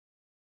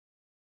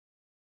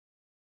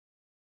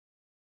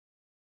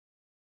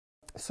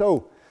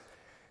So,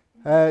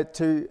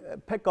 to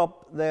pick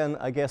up then,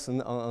 I guess,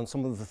 on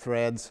some of the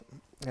threads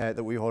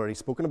that we've already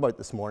spoken about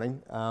this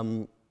morning,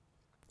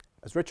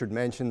 as Richard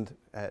mentioned,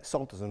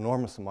 salt has an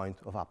enormous amount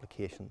of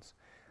applications.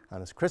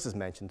 And as Chris has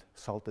mentioned,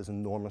 salt is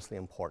enormously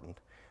important.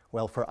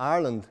 Well, for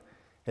Ireland,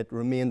 it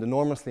remained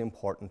enormously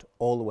important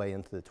all the way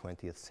into the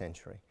 20th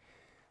century.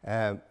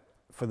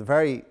 For the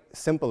very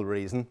simple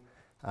reason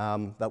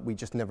that we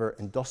just never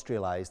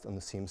industrialized on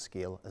the same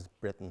scale as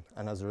Britain.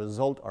 And as a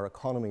result, our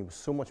economy was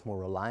so much more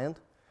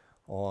reliant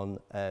on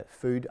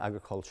food,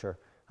 agriculture,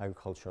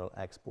 agricultural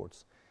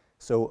exports.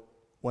 So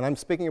when I'm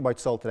speaking about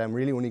salt today, I'm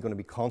really only going to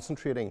be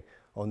concentrating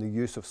on the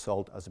use of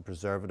salt as a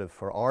preservative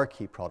for our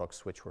key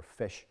products, which were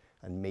fish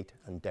and meat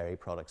and dairy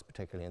products,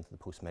 particularly into the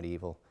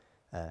post-medieval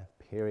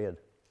period.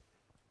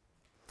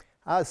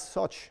 As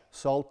such,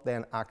 salt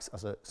then acts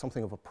as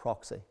something of a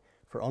proxy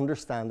for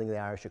understanding the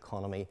Irish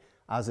economy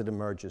as it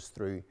emerges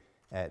through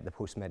the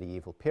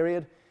post-medieval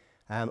period,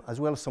 as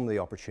well as some of the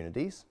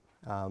opportunities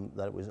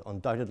that it was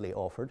undoubtedly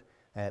offered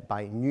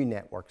by new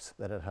networks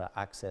that it had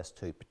access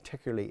to,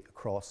 particularly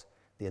across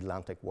the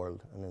Atlantic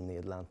world and in the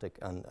Atlantic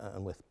and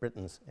with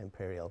Britain's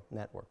imperial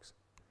networks.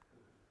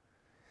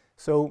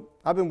 So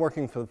I've been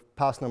working for the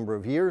past number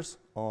of years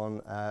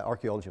on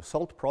Archaeology of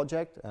Salt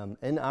project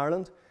in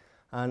Ireland,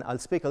 and I'll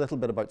speak a little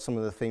bit about some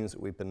of the things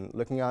that we've been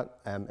looking at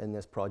in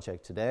this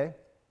project today.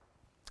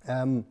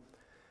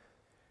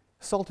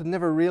 Salt had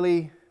never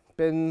really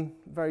been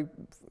a very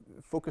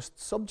focused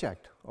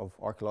subject of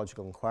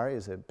archaeological inquiry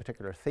as a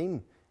particular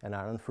theme in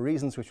Ireland for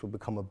reasons which will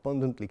become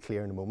abundantly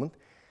clear in a moment.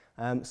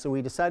 So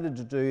we decided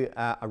to do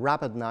a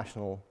rapid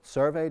national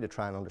survey to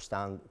try and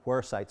understand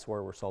where sites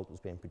were where salt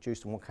was being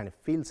produced and what kind of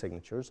field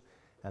signatures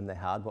they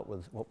had, what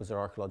was their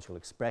archaeological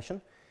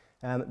expression.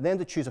 Then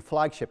to choose a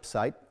flagship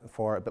site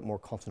for a bit more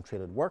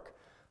concentrated work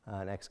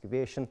and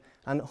excavation,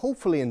 and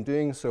hopefully in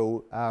doing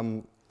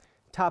so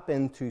tap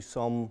into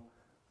some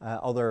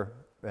other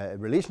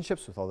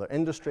relationships with other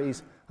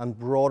industries and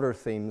broader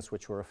themes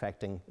which were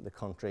affecting the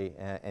country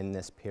in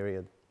this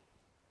period.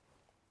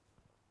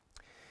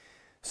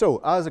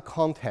 So, as a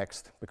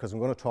context, because I'm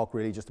going to talk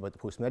really just about the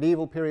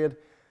post-medieval period,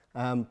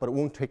 but it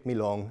won't take me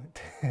long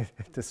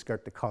to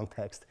skirt the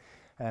context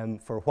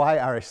for why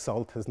Irish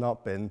salt has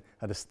not been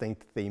a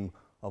distinct theme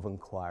of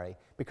inquiry,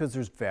 because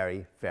there's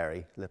very,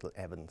 very little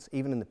evidence.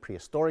 Even in the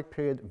prehistoric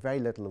period, very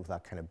little of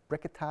that kind of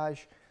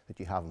briquetage that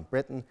you have in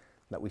Britain,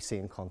 that we see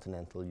in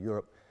continental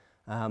Europe.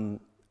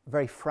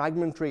 Very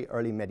fragmentary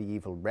early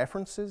medieval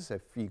references.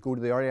 If you go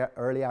to the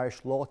early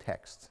Irish law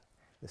texts,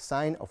 the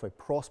sign of a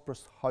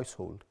prosperous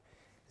household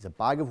is a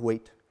bag of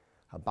wheat,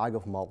 a bag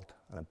of malt,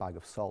 and a bag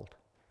of salt.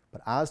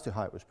 But as to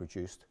how it was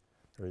produced,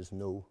 there is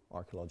no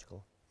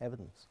archaeological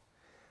evidence.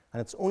 And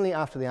it's only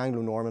after the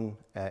Anglo-Norman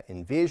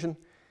invasion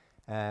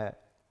in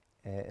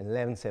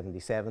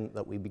 1177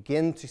 that we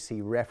begin to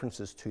see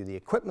references to the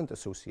equipment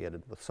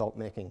associated with salt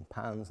making,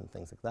 pans and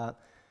things like that,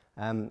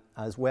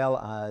 as well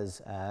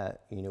as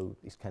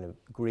these kind of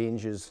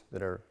granges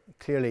that are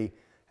clearly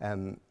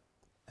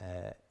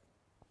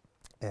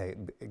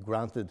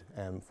granted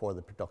for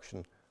the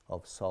production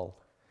of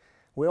salt.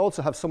 We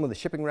also have some of the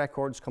shipping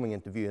records coming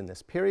into view in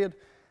this period,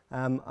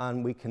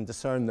 and we can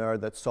discern there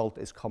that salt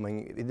is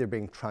coming, either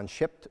being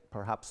transshipped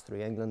perhaps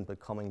through England, but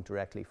coming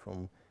directly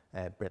from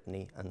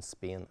Brittany and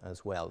Spain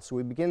as well. So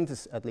we begin to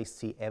at least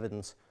see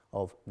evidence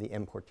of the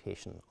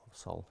importation of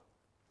salt.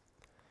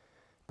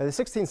 By the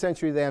 16th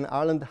century then,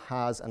 Ireland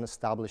has an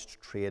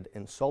established trade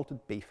in salted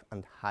beef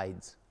and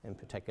hides in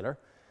particular.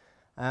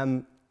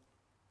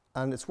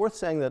 And it's worth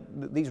saying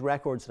that these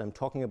records that I'm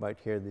talking about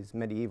here, these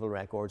medieval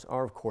records,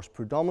 are of course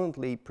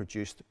predominantly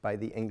produced by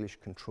the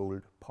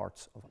English-controlled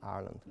parts of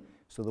Ireland.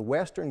 So the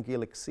Western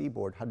Gaelic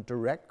seaboard had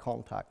direct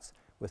contacts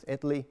with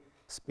Italy,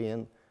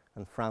 Spain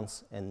and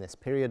France in this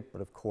period,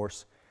 but of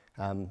course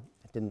it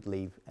didn't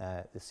leave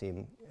the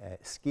same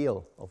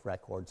scale of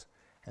records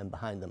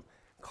behind them.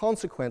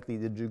 Consequently,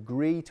 the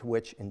degree to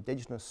which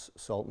indigenous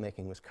salt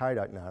making was carried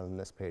out in Ireland in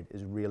this period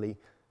is really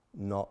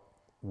not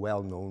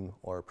well known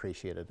or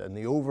appreciated, and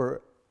the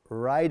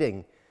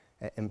overriding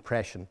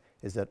impression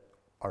is that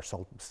our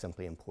salt was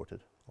simply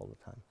imported all the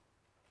time.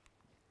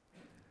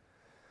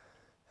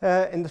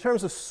 In the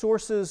terms of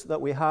sources that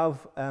we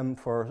have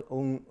for our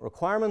own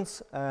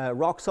requirements,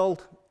 rock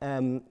salt,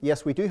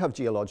 yes, we do have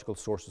geological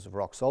sources of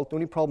rock salt. The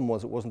only problem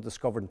was it wasn't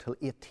discovered until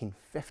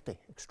 1850,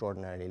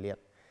 extraordinarily late.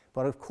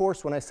 But of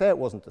course, when I say it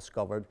wasn't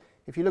discovered,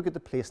 if you look at the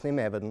place name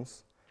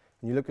evidence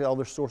and you look at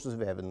other sources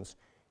of evidence,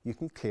 you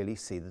can clearly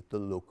see that the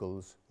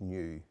locals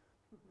knew.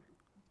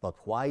 But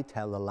why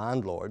tell the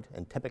landlord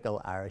in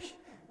typical Irish?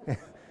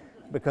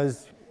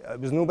 Because it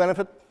was no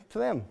benefit to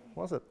them,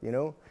 was it, you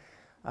know?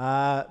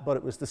 But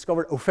it was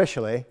discovered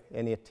officially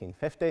in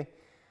 1850.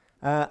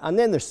 And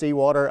then there's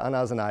seawater, and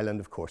as an island,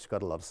 of course, you've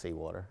got a lot of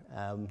seawater.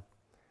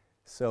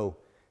 So,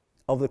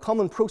 of the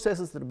common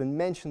processes that have been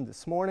mentioned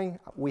this morning,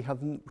 we have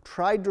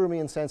tried to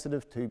remain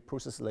sensitive to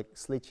processes like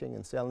sleeching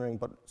and cellaring,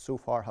 but so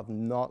far have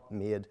not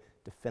made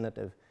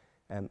definitive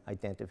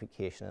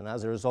identification. And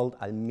as a result,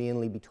 I'll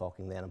mainly be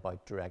talking then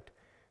about direct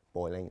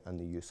boiling and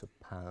the use of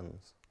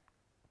pans.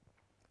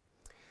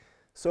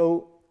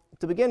 So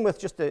to begin with,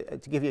 just to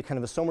give you kind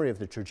of a summary of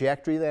the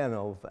trajectory then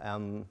of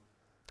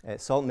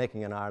salt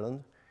making in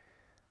Ireland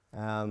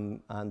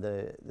and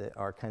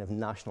our kind of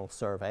national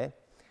survey.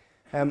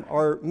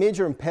 Our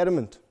major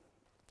impediment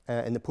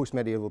in the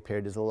post-medieval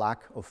period is a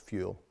lack of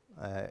fuel,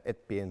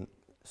 it being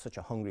such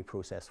a hungry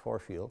process for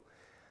fuel.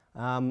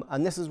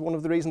 And this is one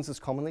of the reasons that's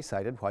commonly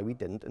cited why we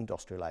didn't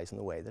industrialise in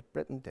the way that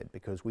Britain did,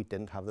 because we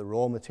didn't have the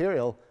raw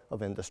material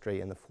of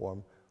industry in the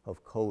form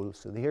of coal.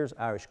 So here's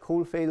Irish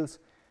coal fields.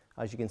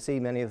 As you can see,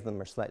 many of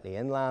them are slightly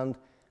inland.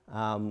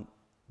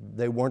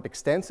 They weren't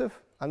extensive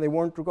and they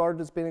weren't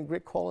regarded as being of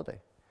great quality.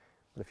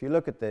 But if you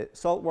look at the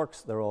salt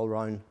works, they're all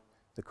around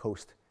the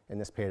coast in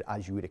this period,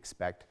 as you would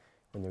expect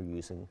when they're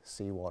using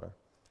seawater.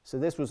 So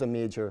this was a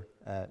major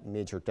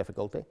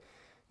difficulty.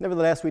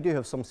 Nevertheless, we do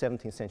have some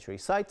 17th century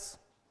sites,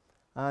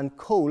 and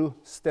coal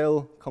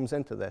still comes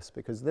into this,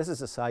 because this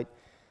is a site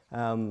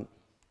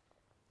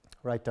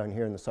right down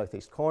here in the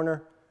southeast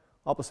corner,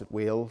 opposite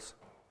Wales,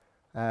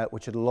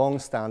 which had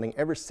long-standing,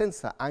 ever since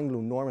the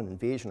Anglo-Norman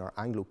invasion, or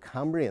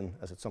Anglo-Cambrian,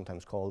 as it's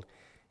sometimes called,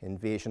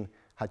 invasion,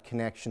 had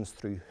connections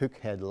through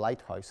Hookhead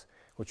Lighthouse,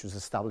 which was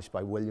established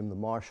by William the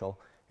Marshal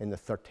in the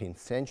 13th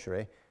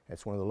century.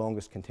 It's one of the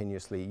longest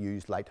continuously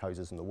used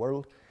lighthouses in the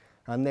world,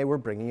 and they were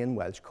bringing in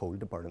Welsh coal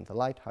to burn in the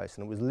lighthouse.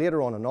 And it was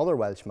later on another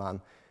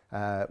Welshman,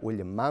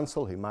 William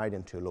Mansell, who married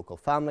into a local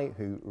family,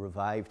 who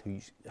revived, who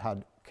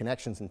had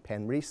connections in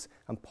Penrhys,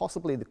 and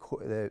possibly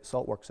the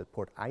salt works at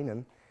Port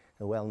Einan,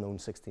 a well-known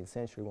 16th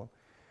century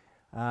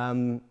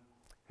one,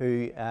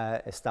 who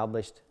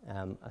established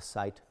a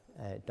site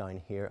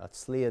down here at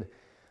Slade.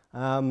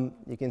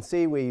 You can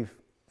see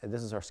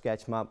this is our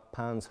sketch map: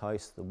 Pan's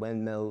house, the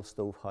windmill,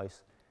 stove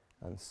house,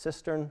 and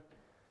cistern.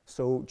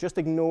 So just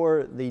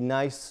ignore the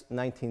nice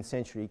 19th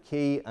century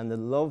quay and the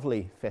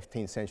lovely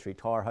 15th century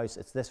tower house.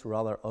 It's this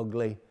rather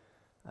ugly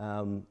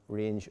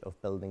range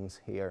of buildings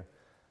here.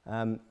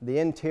 The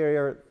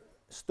interior,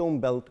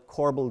 stone-built,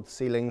 corbelled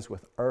ceilings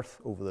with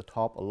earth over the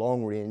top, a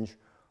long range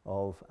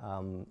of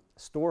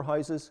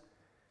storehouses.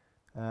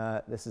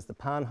 This is the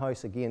pan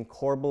house, again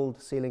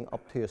corbelled ceiling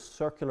up to a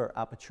circular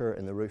aperture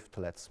in the roof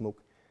to let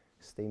smoke,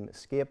 steam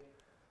escape.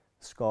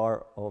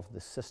 Scar of the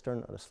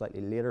cistern at a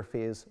slightly later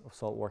phase of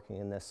salt working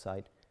in this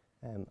site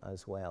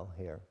as well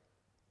here.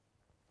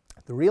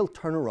 The real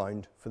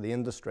turnaround for the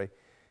industry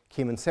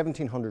came in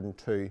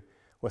 1702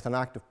 with an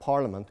Act of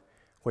Parliament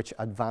which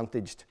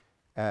advantaged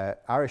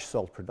Irish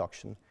salt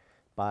production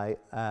by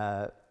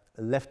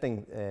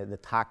lifting the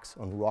tax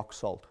on rock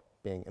salt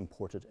being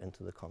imported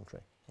into the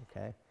country.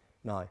 Okay?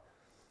 Now,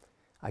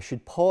 I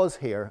should pause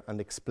here and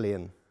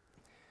explain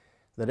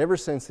that ever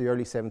since the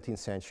early 17th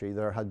century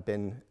there had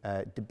been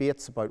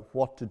debates about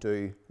what to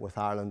do with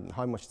Ireland and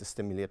how much to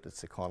stimulate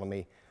its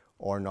economy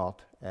or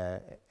not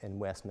in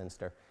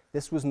Westminster.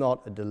 This was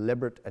not a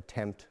deliberate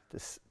attempt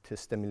to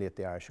stimulate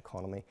the Irish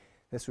economy.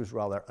 This was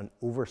rather an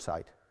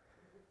oversight,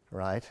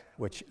 right,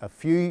 which a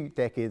few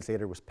decades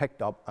later was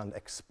picked up and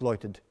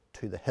exploited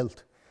to the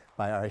hilt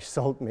by Irish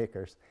salt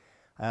makers.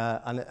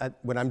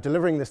 When I'm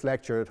delivering this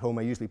lecture at home,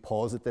 I usually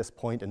pause at this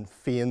point and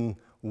feign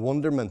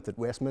wonderment that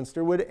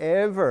Westminster would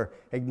ever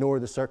ignore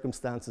the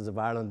circumstances of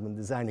Ireland when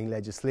designing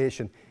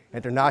legislation,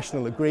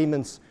 international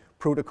agreements,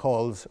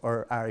 protocols,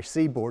 or Irish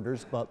sea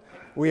borders, but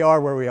we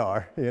are where we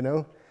are, you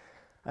know.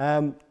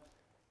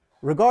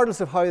 Regardless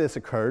of how this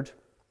occurred,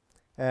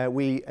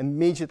 we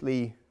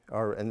immediately,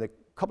 or in the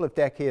couple of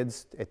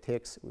decades it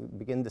takes, we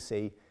begin to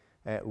see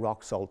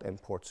rock salt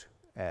imports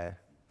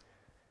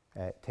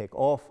take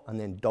off, and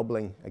then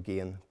doubling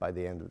again by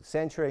the end of the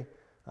century.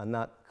 And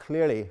that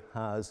clearly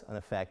has an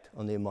effect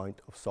on the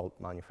amount of salt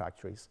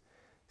manufactories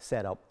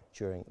set up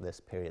during this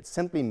period.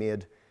 Simply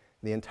made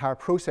the entire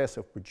process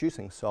of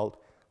producing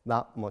salt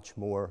that much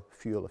more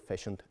fuel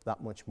efficient,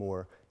 that much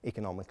more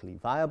economically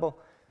viable.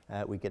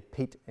 We get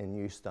peat in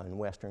use down in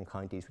western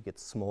counties, we get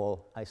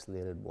small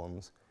isolated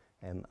ones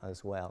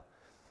as well.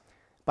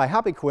 By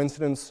happy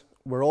coincidence,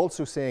 we're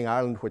also seeing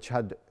Ireland, which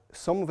had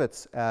some of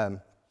its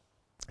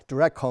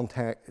direct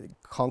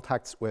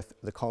contacts with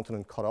the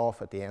continent cut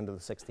off at the end of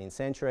the 16th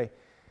century,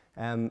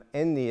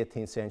 in the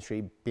 18th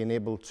century being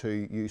able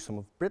to use some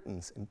of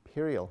Britain's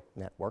imperial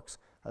networks,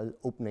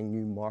 opening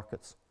new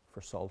markets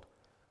for salt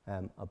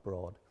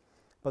abroad.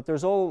 But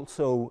there's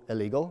also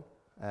illegal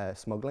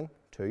smuggling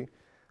too,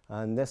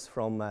 and this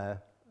from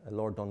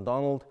Lord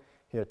Dundonald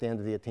here at the end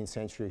of the 18th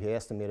century, who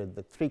estimated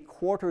that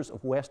 3/4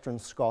 of western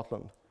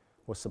Scotland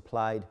was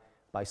supplied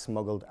by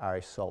smuggled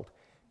Irish salt.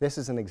 This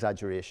is an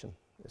exaggeration.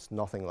 It's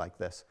nothing like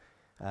this,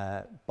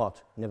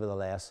 but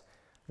nevertheless,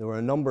 there were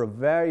a number of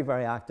very,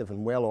 very active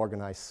and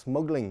well-organised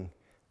smuggling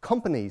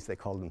companies, they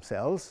called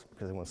themselves,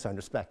 because they want to sound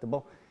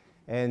respectable,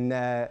 in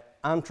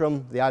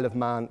Antrim, the Isle of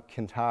Man,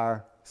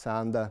 Kintyre,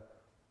 Sanda,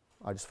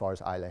 out as far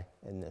as Islay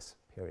in this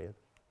period.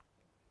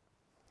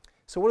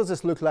 So what does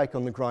this look like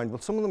on the ground?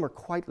 Well, some of them are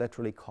quite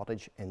literally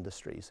cottage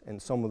industries. In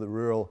some of the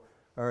rural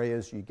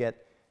areas, you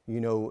get,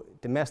 you know,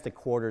 domestic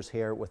quarters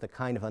here with a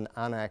kind of an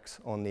annex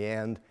on the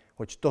end,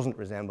 which doesn't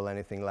resemble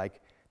anything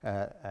like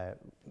kind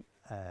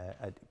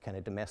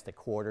of domestic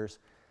quarters.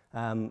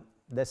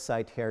 This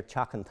site here,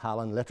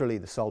 Chacantallan, literally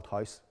the salt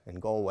house in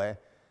Galway,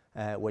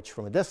 which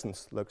from a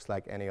distance looks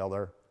like any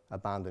other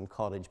abandoned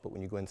cottage, but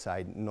when you go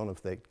inside, none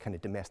of the kind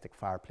of domestic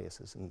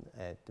fireplaces and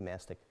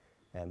domestic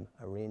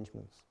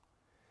arrangements.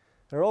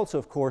 There are also,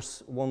 of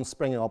course, ones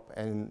springing up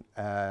in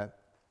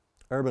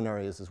urban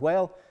areas as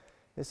well.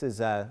 This is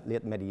a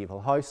late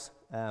medieval house,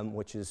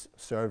 which has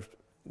served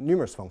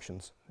numerous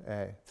functions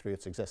through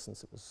its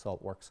existence. It was a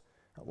salt works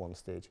at one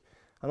stage.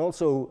 And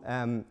also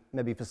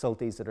maybe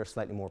facilities that are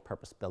slightly more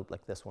purpose-built,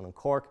 like this one in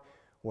Cork,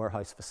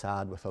 warehouse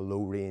facade with a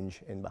low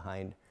range in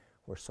behind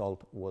where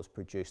salt was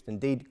produced.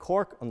 Indeed,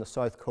 Cork on the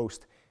south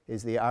coast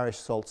is the Irish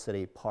salt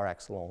city par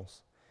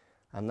excellence.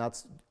 And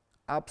that's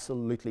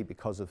absolutely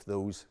because of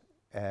those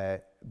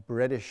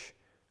British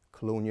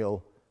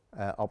colonial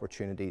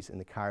opportunities in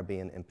the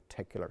Caribbean in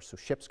particular. So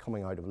ships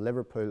coming out of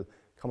Liverpool,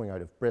 coming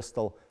out of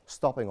Bristol,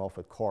 stopping off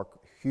at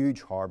Cork,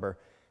 huge harbour,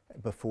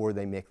 before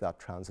they make that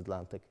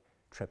transatlantic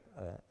trip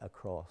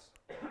across.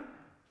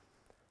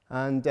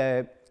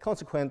 And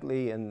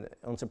consequently, and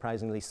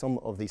unsurprisingly, some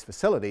of these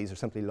facilities are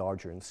simply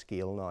larger in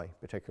scale now,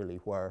 particularly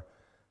where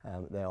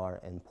they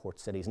are in port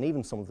cities. And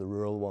even some of the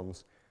rural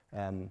ones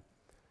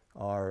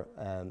are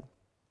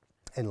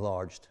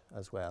enlarged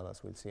as well,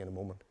 as we'll see in a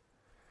moment.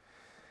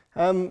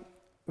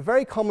 A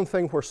very common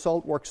thing where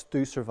salt works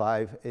do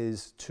survive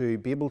is to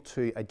be able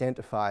to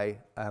identify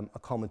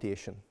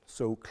accommodation.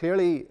 So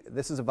clearly,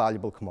 this is a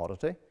valuable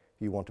commodity.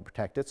 You want to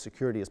protect it.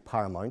 Security is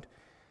paramount.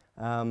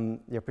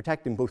 You're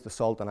protecting both the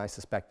salt and, I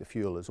suspect, the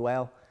fuel as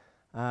well.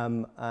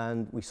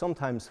 And we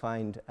sometimes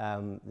find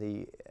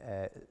the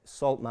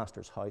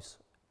saltmaster's house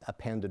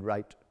appended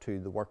right to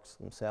the works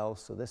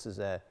themselves. So this is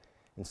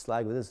in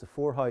Sligo, this is the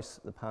forehouse,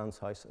 the Pan's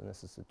house, and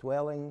this is the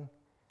dwelling.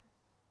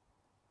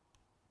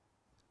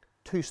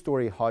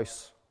 Two-storey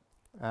house.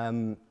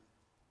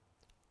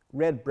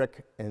 Red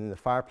brick in the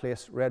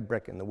fireplace, red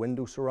brick in the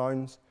window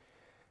surrounds.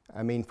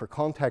 I mean, for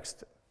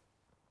context,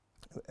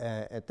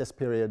 at this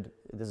period,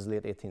 this is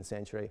late 18th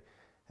century,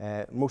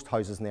 most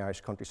houses in the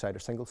Irish countryside are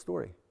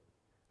single-storey.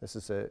 This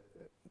is a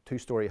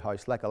two-storey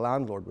house like a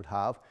landlord would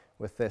have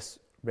with this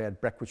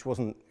red brick, which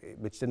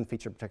didn't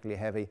feature particularly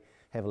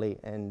heavily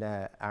in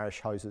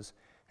Irish houses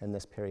in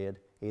this period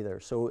either.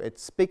 So it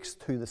speaks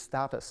to the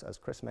status, as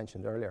Chris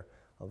mentioned earlier,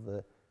 of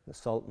the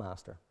salt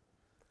master.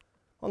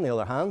 On the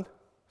other hand,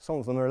 some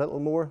of them are a little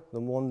more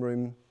than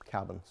one-room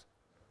cabins.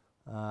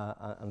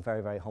 And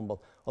very, very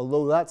humble.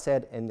 Although that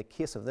said, in the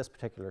case of this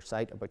particular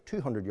site, about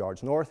 200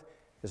 yards north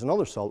is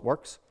another salt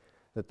works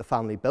that the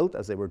family built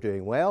as they were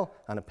doing well,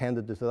 and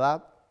appended to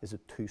that is a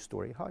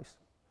two-storey house.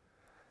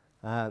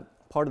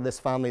 Part of this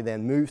family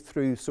then moved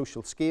through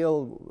social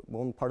scale.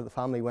 One part of the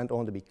family went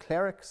on to be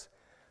clerics,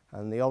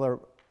 and the other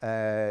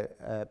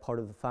part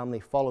of the family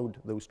followed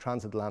those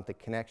transatlantic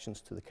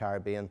connections to the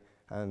Caribbean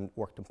and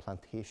worked in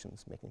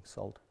plantations making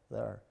salt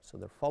there. So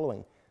they're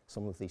following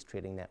some of these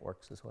trading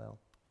networks as well.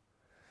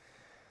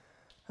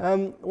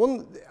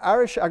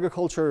 Irish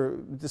agriculture,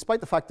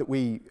 despite the fact that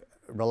we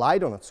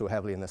relied on it so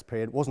heavily in this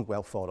period, wasn't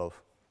well thought of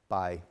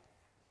by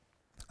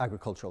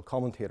agricultural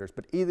commentators.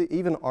 But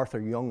even Arthur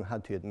Young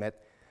had to admit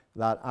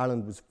that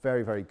Ireland was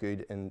very, very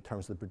good in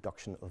terms of the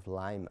production of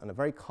lime. And a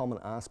very common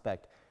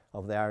aspect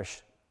of the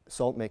Irish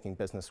salt making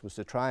business was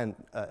to try and,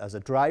 as a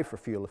drive for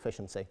fuel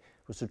efficiency,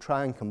 was to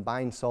try and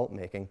combine salt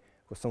making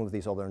with some of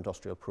these other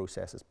industrial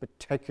processes,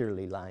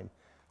 particularly lime.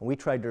 And we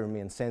tried to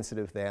remain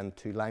sensitive then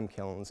to lime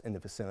kilns in the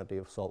vicinity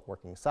of salt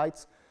working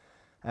sites.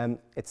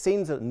 It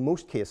seems that in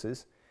most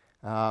cases,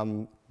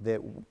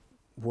 that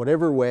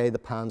whatever way the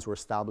pans were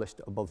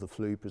established above the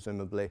flue,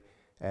 presumably,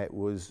 it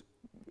was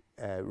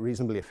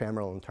reasonably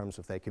ephemeral in terms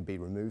of they could be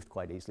removed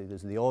quite easily.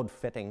 There's the odd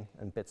fitting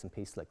and bits and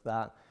pieces like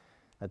that.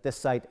 At this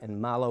site in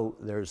Mallow,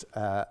 there's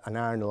an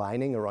iron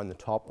lining around the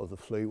top of the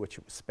flue, which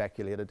was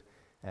speculated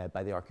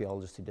by the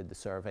archaeologist who did the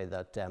survey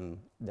that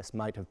this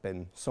might have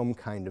been some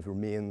kind of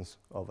remains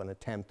of an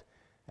attempt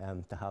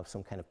to have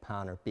some kind of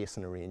pan or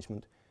basin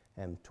arrangement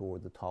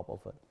toward the top of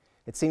it.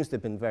 It seems to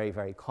have been very,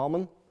 very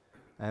common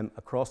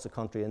across the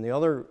country. And the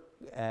other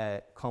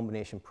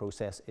combination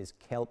process is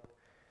kelp,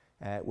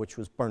 which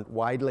was burnt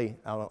widely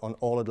on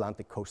all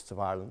Atlantic coasts of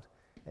Ireland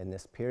in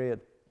this period.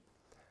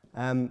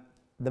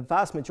 The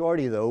vast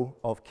majority, though,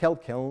 of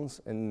kelp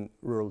kilns in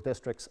rural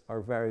districts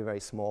are very,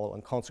 very small,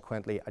 and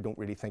consequently, I don't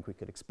really think we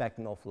could expect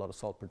an awful lot of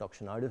salt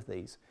production out of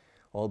these,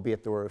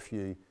 albeit there were a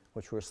few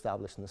which were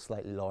established in a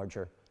slightly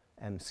larger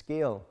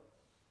scale.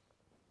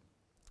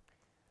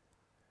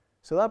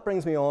 So that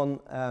brings me on.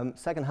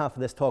 Second half of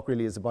this talk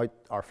really is about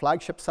our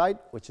flagship site,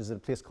 which is at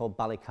a place called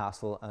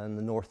Ballycastle in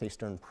the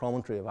northeastern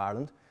promontory of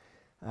Ireland,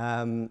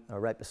 or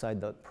right beside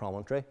that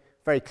promontory.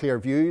 Very clear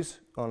views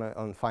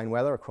on fine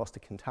weather across the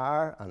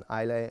Kintyre, and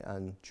Islay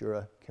and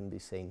Jura can be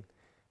seen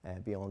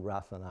beyond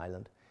Rathlin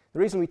Island. The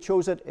reason we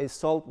chose it is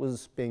salt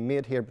was being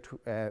made here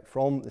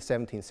from the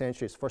 17th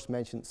century. It's first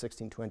mentioned in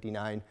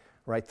 1629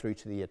 right through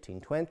to the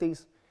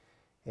 1820s.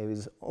 It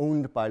was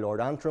owned by Lord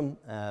Antrim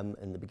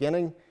in the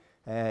beginning.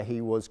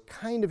 He was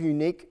kind of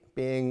unique,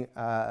 being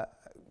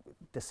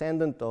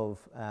descendant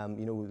of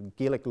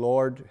Gaelic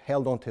lord,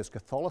 held on to his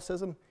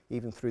Catholicism,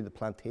 even through the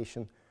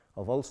plantation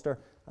of Ulster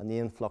and the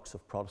influx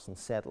of Protestant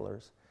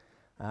settlers.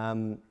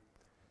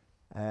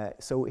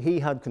 So he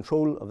had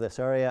control of this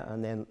area,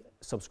 and then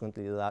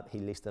subsequently to that, he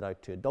leased it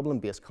out to a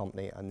Dublin-based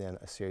company and then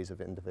a series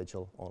of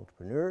individual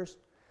entrepreneurs.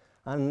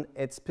 And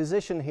its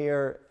position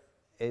here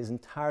is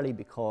entirely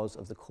because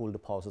of the coal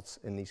deposits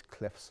in these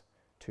cliffs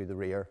to the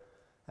rear,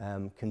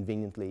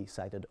 conveniently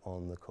sited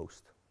on the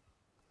coast.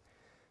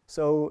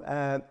 So,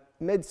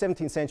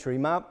 mid-17th century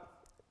map,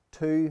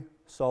 2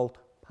 salt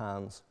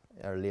pans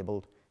are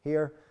labelled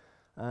here,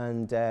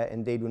 and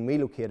indeed when we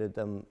located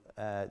them,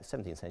 the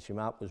 17th century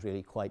map was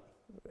really quite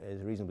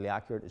as reasonably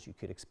accurate as you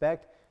could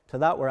expect. To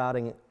that we're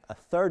adding a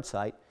third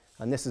site,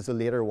 and this is a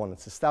later one.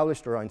 It's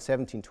established around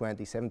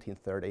 1720,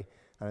 1730,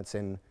 and it's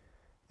in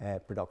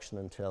production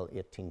until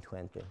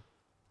 1820.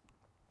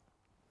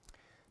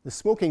 The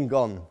smoking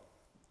gun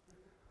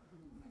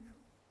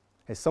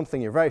is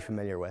something you're very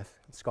familiar with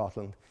in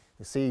Scotland.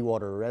 The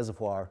seawater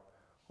reservoir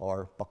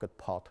or bucket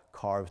pot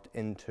carved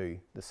into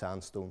the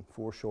sandstone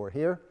foreshore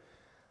here.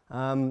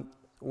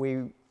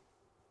 We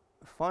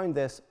found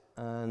this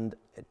and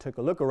it took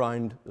a look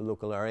around the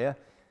local area.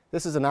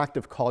 This is an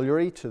active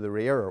colliery to the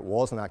rear, or it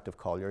was an active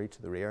colliery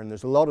to the rear, and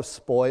there's a lot of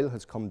spoil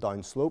has come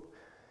down slope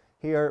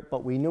here,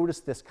 but we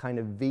noticed this kind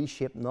of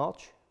V-shaped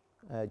notch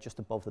just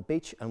above the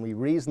beach, and we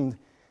reasoned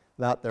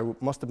that there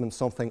must have been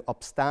something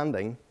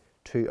upstanding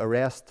to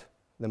arrest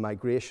the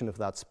migration of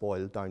that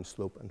spoil down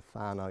slope and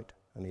fan out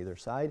on either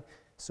side.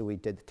 So we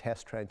did the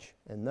test trench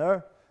in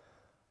there,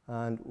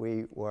 and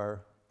we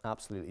were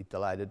absolutely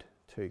delighted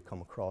to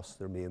come across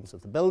the remains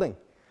of the building.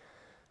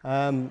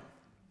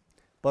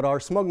 But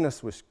our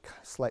smugness was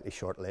slightly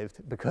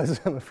short-lived,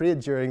 because I'm afraid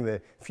during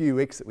the few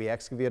weeks that we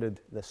excavated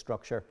this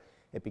structure,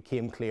 it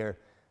became clear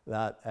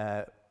that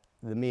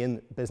the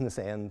main business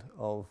end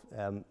of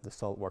the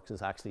salt works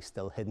is actually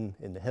still hidden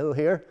in the hill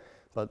here.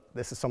 But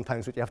this is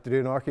sometimes what you have to do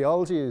in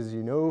archaeology, as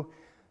you know.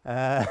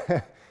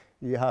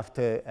 You have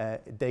to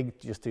dig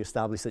just to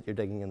establish that you're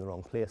digging in the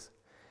wrong place.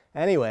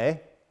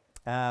 Anyway,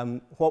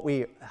 what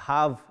we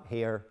have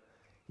here,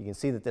 you can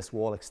see that this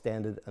wall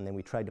extended, and then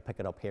we tried to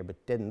pick it up here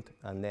but didn't,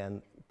 and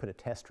then put a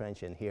test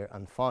trench in here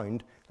and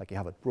found, like you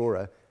have at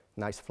Brora,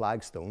 nice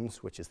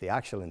flagstones, which is the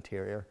actual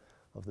interior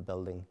of the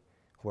building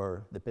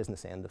where the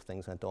business end of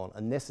things went on.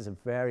 And this is a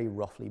very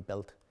roughly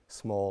built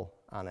small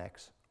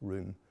annex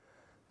room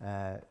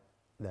that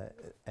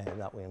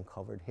we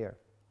uncovered here.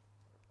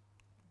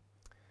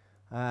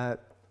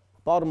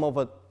 Bottom of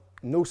it,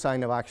 no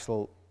sign of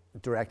actual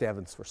direct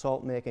evidence for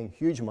salt making,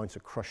 huge amounts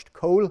of crushed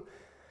coal.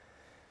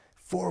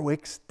 4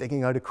 weeks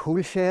digging out a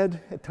coal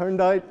shed, it turned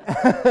out.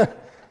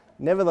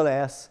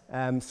 Nevertheless,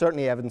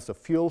 certainly evidence of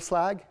fuel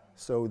slag,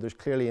 so there's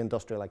clearly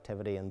industrial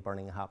activity and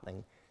burning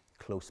happening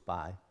close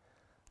by.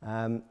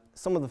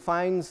 Some of the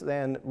finds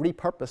then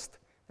repurposed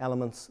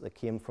elements that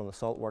came from the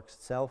salt works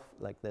itself,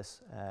 like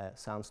this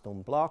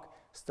sandstone block,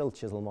 still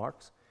chisel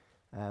marks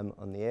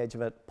on the edge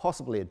of it,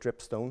 possibly a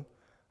dripstone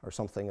or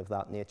something of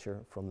that nature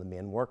from the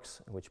main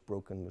works, which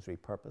broke and was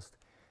repurposed.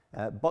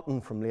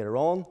 Button from later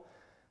on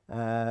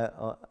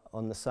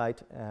the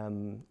site,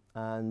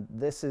 and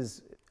this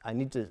is, I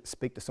need to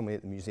speak to somebody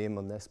at the museum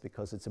on this,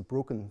 because it's a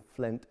broken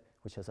flint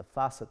which has a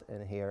facet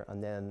in here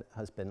and then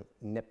has been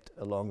nipped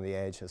along the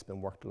edge, has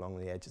been worked along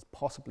the edge. It's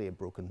possibly a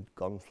broken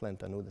gun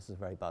flint. I know this is a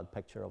very bad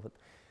picture of it.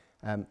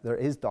 There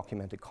is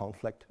documented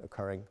conflict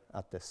occurring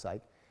at this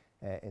site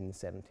in the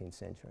 17th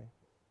century.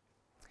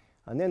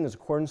 And then there's a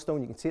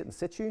quernstone. You can see it in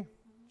situ,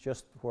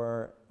 just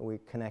where we're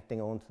connecting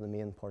on to the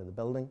main part of the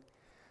building.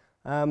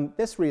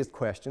 This raised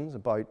questions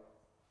about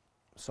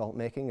salt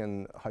making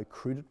and how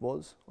crude it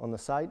was on the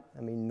site.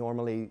 I mean,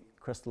 normally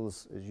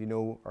crystals, as you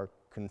know, are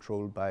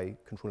controlled by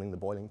controlling the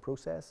boiling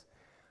process.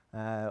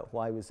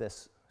 Why was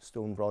this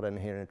stone brought in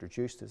here and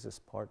introduced? Is this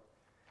part,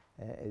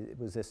 did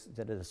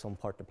it have some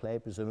part to play,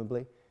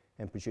 presumably,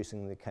 in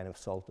producing the kind of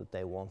salt that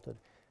they wanted?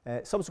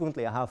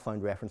 Subsequently, I have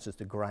found references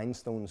to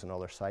grindstones and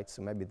other sites,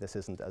 so maybe this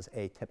isn't as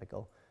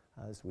atypical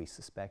as we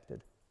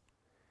suspected.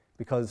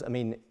 Because, I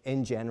mean,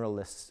 in general,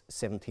 this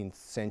 17th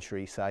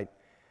century site,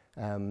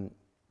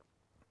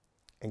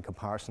 in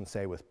comparison,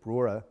 say, with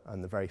Brora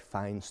and the very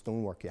fine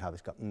stonework you have,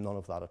 it's got none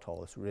of that at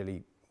all. It's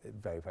really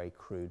very, very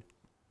crude.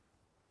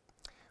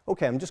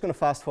 Okay, I'm just going to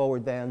fast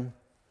forward then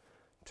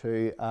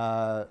to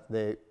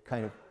the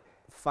kind of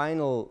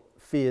final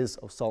phase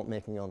of salt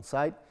making on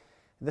site.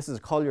 This is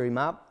a colliery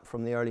map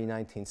from the early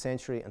 19th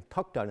century, and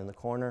tucked down in the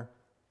corner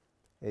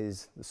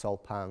is the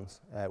salt pans,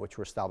 which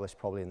were established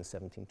probably in the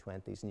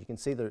 1720s. And you can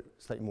see the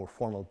slightly more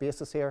formal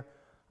basis here,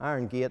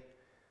 iron gate,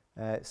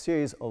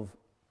 series of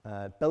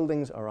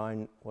buildings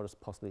around what is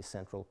possibly a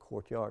central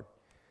courtyard.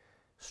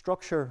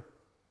 Structure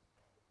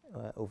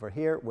over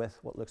here with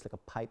what looks like a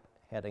pipe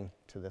heading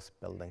to this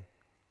building.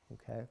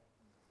 Okay,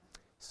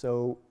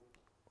 so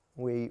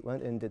we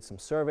went and did some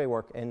survey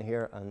work in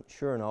here, and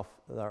sure enough,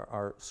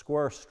 our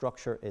square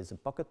structure is a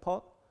bucket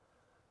pot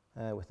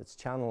with its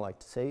channel out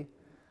to sea.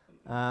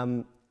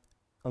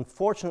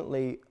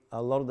 Unfortunately,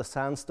 a lot of the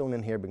sandstone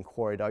in here had been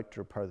quarried out to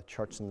repair the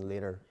church in the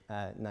later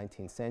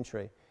 19th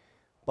century.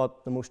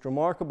 But the most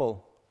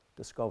remarkable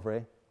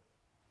discovery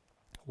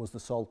was the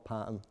salt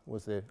pan,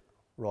 was the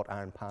wrought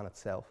iron pan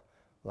itself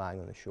lying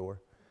on the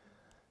shore.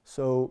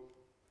 So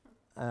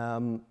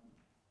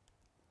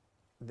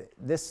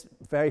this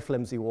very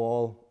flimsy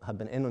wall had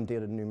been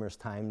inundated numerous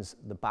times.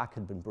 The back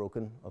had been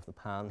broken of the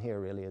pan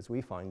here, really, as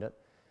we found it.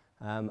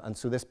 And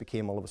so this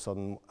became all of a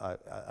sudden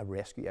a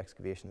rescue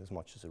excavation as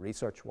much as a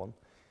research one.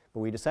 But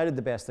we decided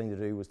the best thing to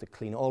do was to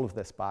clean all of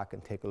this back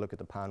and take a look at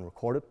the pan,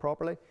 record it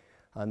properly.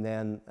 And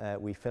then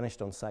we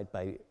finished on site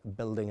by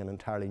building an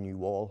entirely new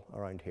wall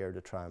around here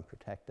to try and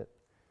protect it.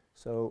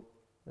 So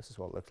this is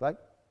what it looked like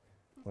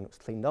when it was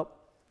cleaned up.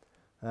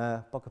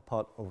 Bucket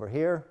pot over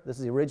here. This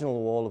is the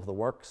original wall of the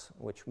works,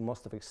 which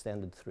must have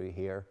extended through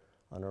here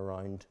and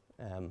around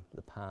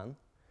the pan.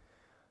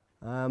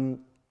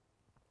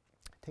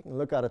 Taking a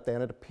look at it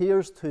then, it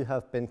appears to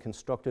have been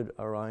constructed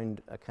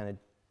around a kind of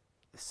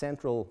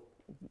central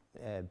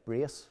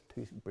brace,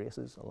 two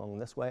braces along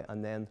this way,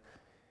 and then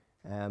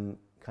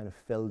kind of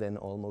filled in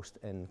almost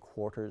in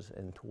quarters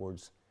in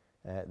towards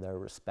their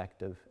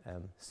respective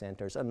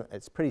centres. And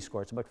it's pretty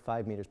square, it's about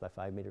 5 metres by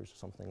 5 metres or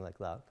something like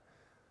that.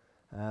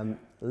 A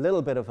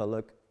little bit of a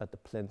look at the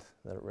plinth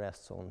that it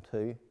rests on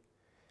too.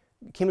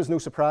 It came as no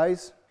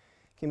surprise.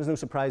 Came as no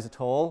surprise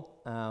at all,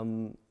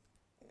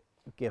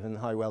 given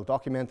how well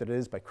documented it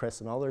is by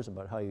Chris and others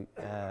about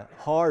how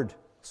hard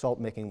salt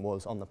making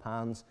was on the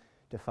pans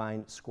to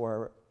find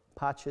square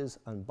patches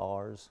and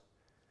bars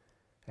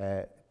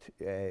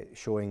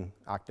showing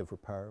active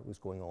repair was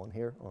going on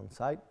here on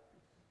site.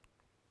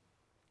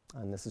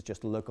 And this is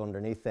just a look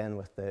underneath then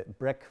with the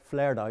brick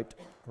flared out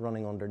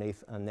running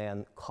underneath, and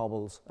then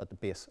cobbles at the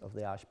base of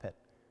the ash pit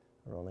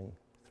running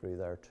through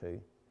there too.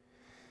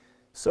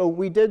 So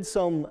we did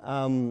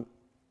some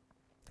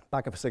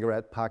back of a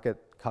cigarette packet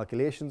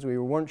calculations. We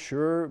weren't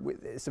sure.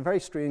 It's a very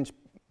strange,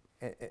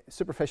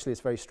 superficially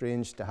it's very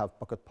strange to have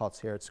bucket pots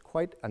here. It's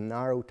quite a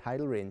narrow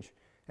tidal range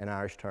in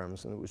Irish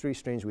terms, and it was really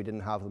strange we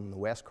didn't have them on the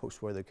west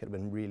coast where they could have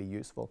been really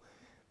useful.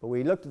 But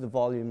we looked at the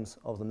volumes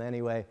of them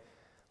anyway.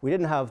 We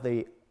didn't have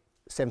the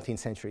 17th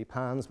century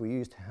pans. We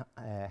used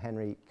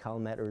Henry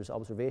Calmetter's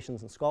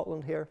observations in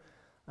Scotland here,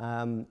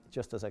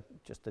 just as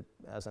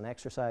an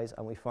exercise,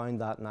 and we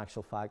found that in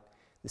actual fact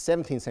the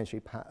 17th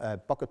century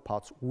bucket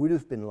pots would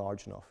have been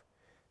large enough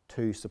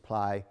to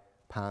supply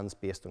pans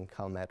based on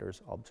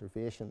Calmetter's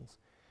observations.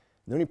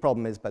 The only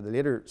problem is by the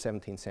later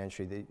 17th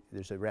century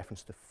there's a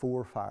reference to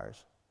 4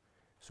 fires,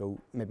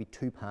 so maybe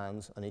 2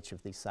 pans on each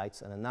of these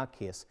sites, and in that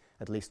case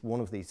at least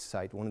one of these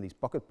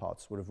bucket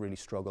pots would have really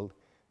struggled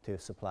to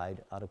have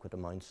supplied adequate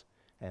amounts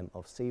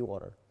of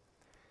seawater.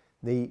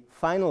 The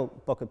final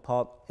bucket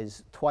pot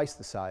is twice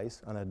the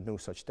size and had no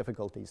such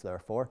difficulties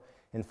therefore.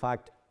 In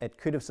fact, it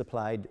could have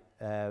supplied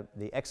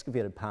the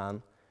excavated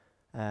pan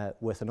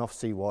with enough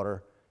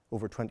seawater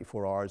over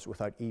 24 hours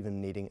without even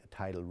needing a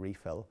tidal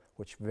refill,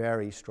 which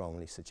very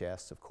strongly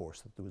suggests, of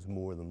course, that there was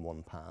more than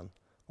 1 pan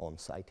on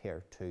site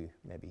here, 2,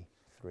 maybe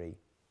 3.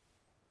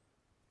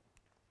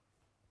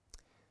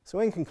 So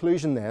in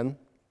conclusion then,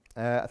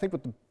 I think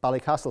what the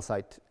Ballycastle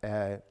site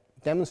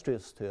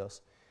demonstrates to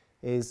us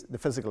is the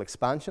physical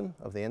expansion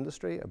of the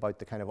industry, about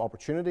the kind of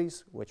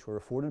opportunities which were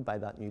afforded by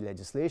that new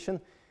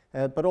legislation,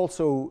 but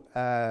also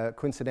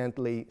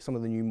coincidentally some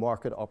of the new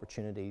market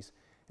opportunities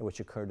which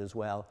occurred as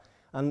well.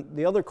 And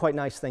the other quite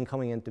nice thing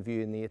coming into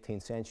view in the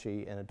 18th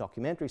century in a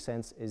documentary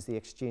sense is the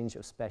exchange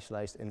of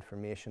specialised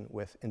information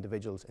with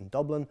individuals in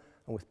Dublin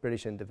and with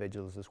British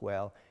individuals as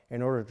well,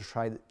 in order to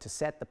try to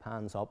set the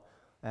pans up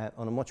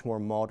on a much more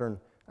modern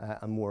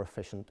and more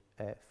efficient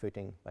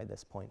footing by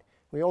this point.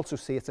 We also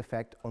see its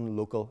effect on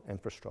local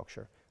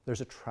infrastructure. There's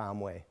a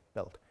tramway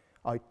built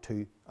out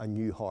to a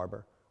new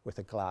harbour with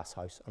a glass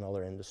house and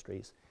other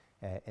industries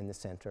in the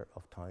centre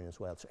of town as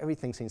well. So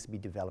everything seems to be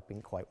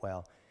developing quite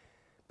well.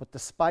 But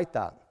despite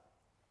that,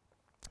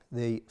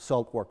 the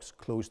salt works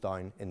closed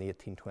down in the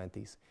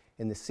 1820s,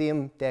 in the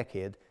same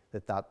decade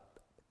that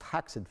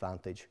tax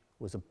advantage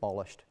was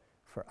abolished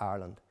for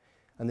Ireland.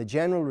 And the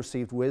general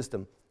received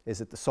wisdom is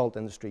that the salt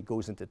industry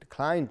goes into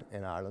decline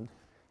in Ireland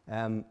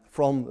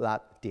from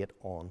that date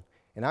on.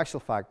 In actual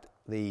fact,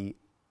 the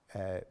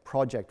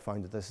project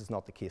found that this is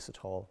not the case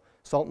at all.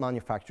 Salt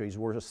manufactories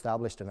were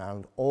established in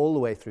Ireland all the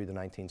way through the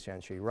 19th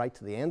century, right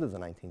to the end of the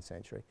 19th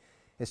century.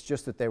 It's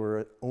just that they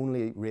were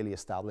only really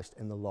established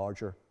in the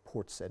larger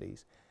port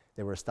cities.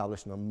 They were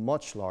established on a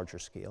much larger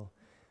scale,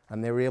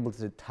 and they were able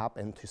to tap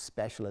into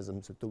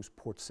specialisms that those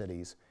port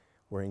cities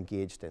were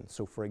engaged in.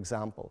 So for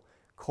example,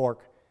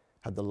 Cork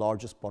had the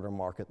largest butter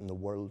market in the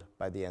world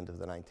by the end of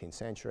the 19th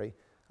century,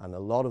 and a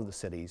lot of the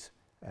cities'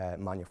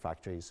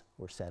 manufactories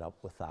were set up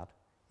with that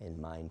in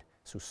mind.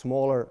 So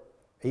smaller,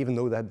 even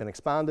though they had been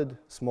expanded,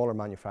 smaller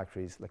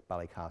manufactories like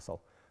Ballycastle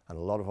and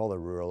a lot of other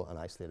rural and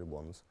isolated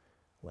ones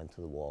went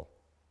to the wall.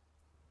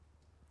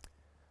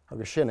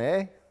 Agus sin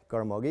é,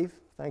 gur mogív.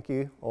 Thank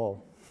you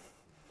all.